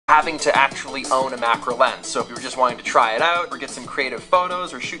having to actually own a macro lens. So if you were just wanting to try it out or get some creative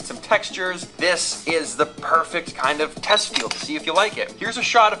photos or shoot some textures, this is the perfect kind of test field to see if you like it. Here's a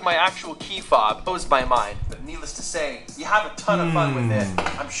shot of my actual key fob posed by mine. But needless to say, you have a ton of fun with it.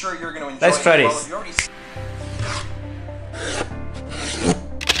 I'm sure you're going to enjoy it. Let's try this.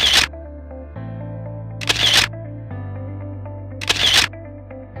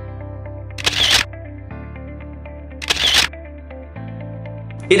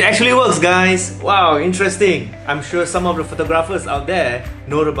 It actually works, guys! Wow, interesting. I'm sure some of the photographers out there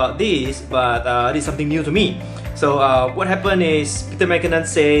know about this, but this is something new to me. So what happened is, Peter McKinnon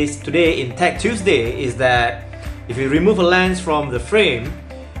says today in Tech Tuesday is that if you remove a lens from the frame,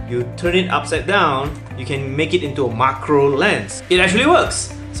 you turn it upside down, you can make it into a macro lens. It actually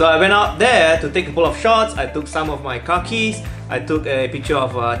works! So I went out there to take a couple of shots. I took some of my car keys, I took a picture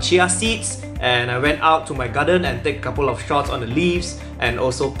of chia seeds, and I went out to my garden and take a couple of shots on the leaves and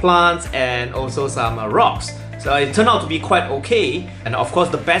also plants and also some rocks. So it turned out to be quite okay, and of course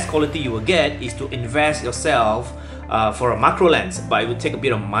the best quality you will get is to invest yourself for a macro lens, but it will take a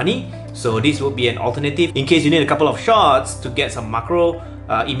bit of money. So this will be an alternative. In case you need a couple of shots to get some macro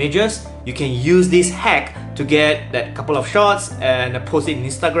images, you can use this hack to get that couple of shots and post it in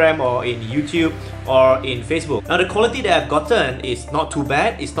Instagram or in YouTube or in Facebook. Now the quality that I've gotten is not too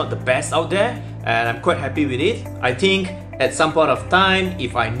bad. It's not the best out there, and I'm quite happy with it. I think at some point of time,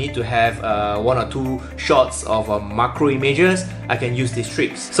 if I need to have one or two shots of macro images, I can use these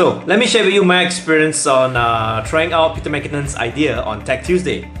tricks. So let me share with you my experience on trying out Peter McKinnon's idea on Tech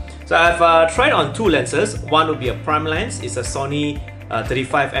Tuesday. So I've tried on two lenses. One would be a prime lens. It's a Sony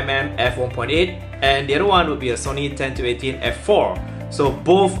 35mm f1.8, and the other one would be a Sony 10-18 f4. So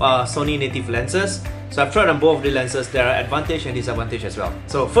both are Sony native lenses. So I've tried on both of the lenses. There are advantage and disadvantage as well.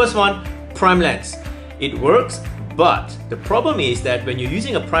 So first one, prime lens. It works, but the problem is that when you're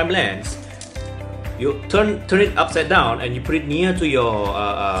using a prime lens, you turn it upside down and you put it near to your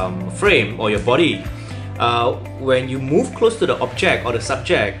frame or your body. When you move close to the object or the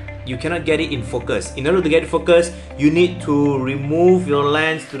subject, you cannot get it in focus. In order to get it focused, you need to remove your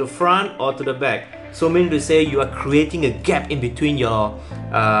lens to the front or to the back. So meaning to say, you are creating a gap in between your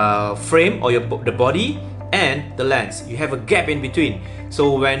frame or the body and the lens. You have a gap in between.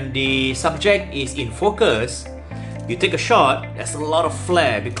 So when the subject is in focus, you take a shot, there's a lot of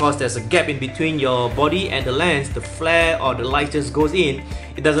flare because there's a gap in between your body and the lens. The flare or the light just goes in,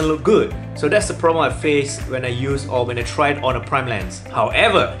 it doesn't look good. So that's the problem I face when I use or when I try it on a prime lens.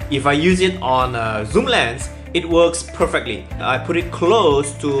 However, if I use it on a zoom lens, it works perfectly. I put it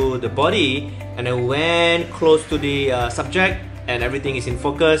close to the body and I went close to the subject and everything is in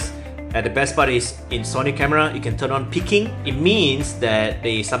focus. And the best part is, in Sony camera, you can turn on peaking. It means that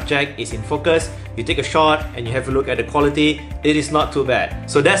the subject is in focus. You take a shot and you have a look at the quality. It is not too bad.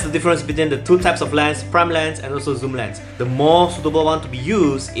 So that's the difference between the two types of lens, prime lens and also zoom lens. The more suitable one to be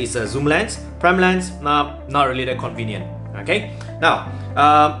used is a zoom lens. Prime lens, not really that convenient. Okay. Now,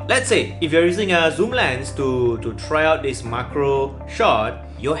 let's say if you're using a zoom lens to try out this macro shot,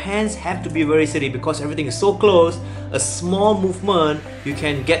 your hands have to be very steady because everything is so close. A small movement, you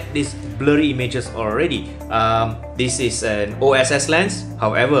can get these blurry images already. This is an OSS lens.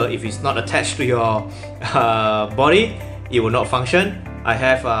 However, if it's not attached to your body, it will not function. I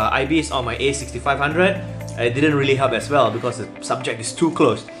have IBIS on my A6500. It didn't really help as well because the subject is too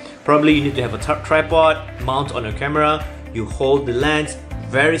close. Probably you need to have a tripod, mount on your camera. You hold the lens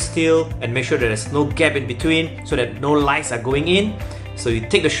very still and make sure that there's no gap in between so that no lights are going in. So you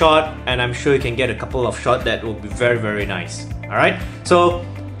take the shot and I'm sure you can get a couple of shots that will be very nice. Alright, so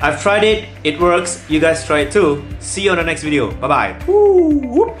I've tried it, it works, you guys try it too. See you on the next video, bye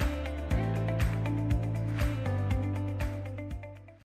bye.